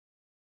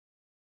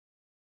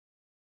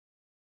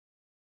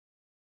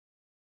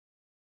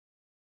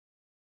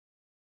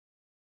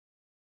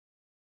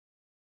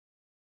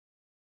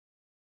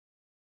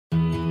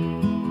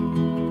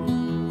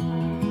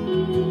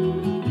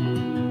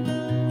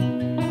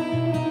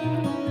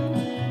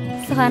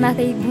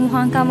سخاناتي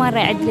بمهان كمان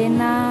رعد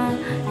لنا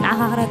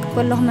نعخرك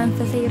كلهم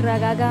منفسي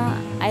الرقاقة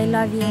I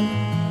love you.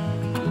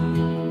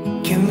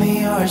 Give me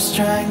your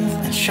strength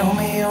and show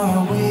me your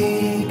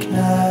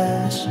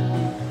weakness.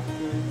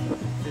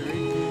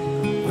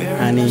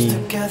 أني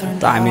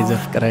طعمي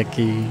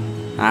زفكركي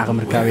عاقم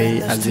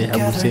ركابي أزي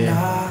حبوسي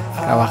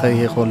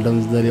كواخي يقول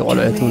دم زدري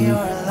قلعتون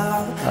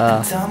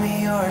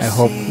I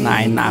hope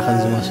نعين نعخن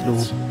زمسلو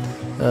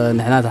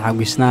نحنا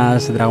تحقسنا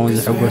سدراون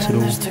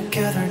زحقسلو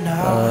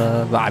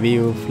بعبي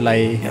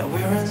وفلاي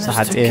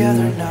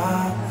صحتين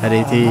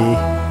هريتي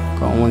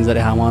كون زري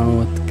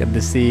هامانو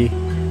تقدسي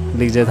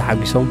ليك جاي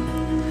تحقسهم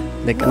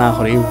لك أنا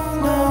آخريو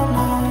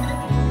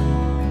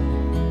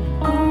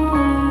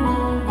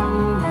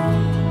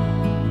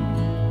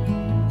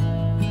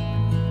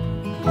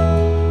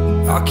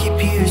I'll keep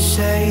you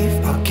safe,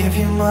 I'll give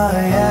you my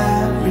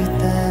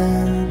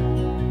everything.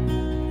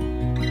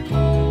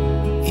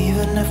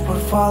 Even if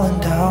we're falling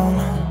down,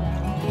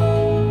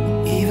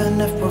 even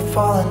if we're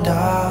falling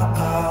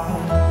down,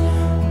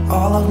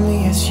 all of me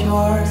is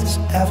yours,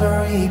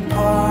 every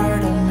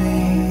part of me.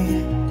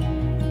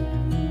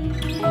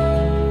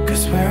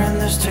 'Cause we're in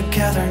this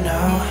together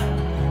now,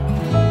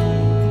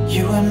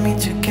 you and me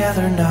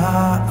together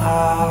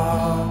now.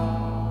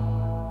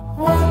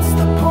 What's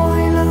the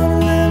point of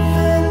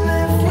living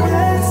if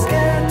we're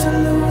scared to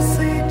lose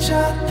each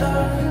other?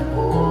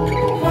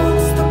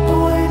 What's the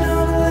point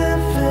of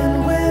living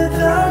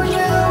without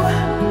you?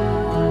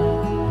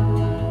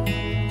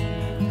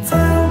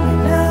 Tell me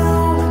now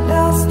and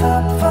I'll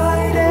stop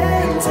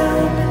fighting.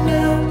 Tell me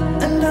now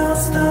and I'll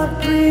stop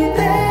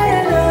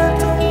breathing. I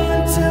don't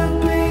want to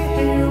be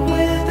here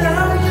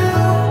without you.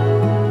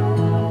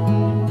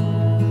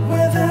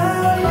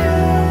 Without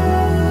you.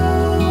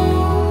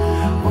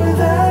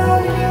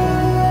 Without you.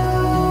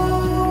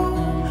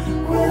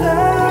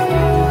 Without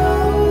you.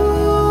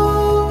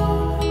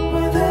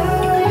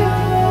 Without you.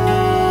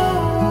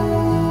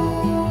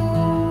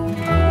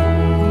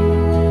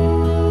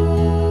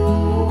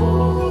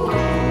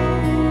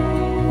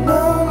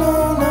 No, no,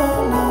 no,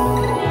 no.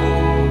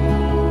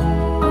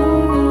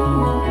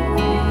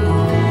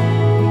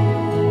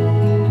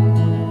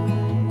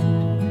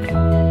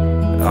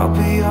 I'll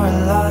be your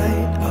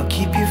light, I'll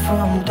keep you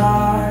from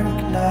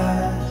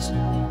darkness.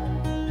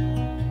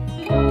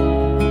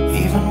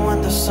 Even when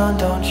the sun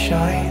don't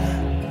shine,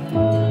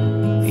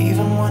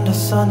 even when the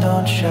sun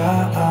don't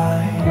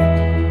shine.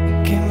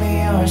 Give me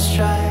your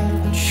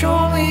strength, show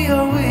me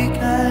your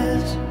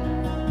weakness.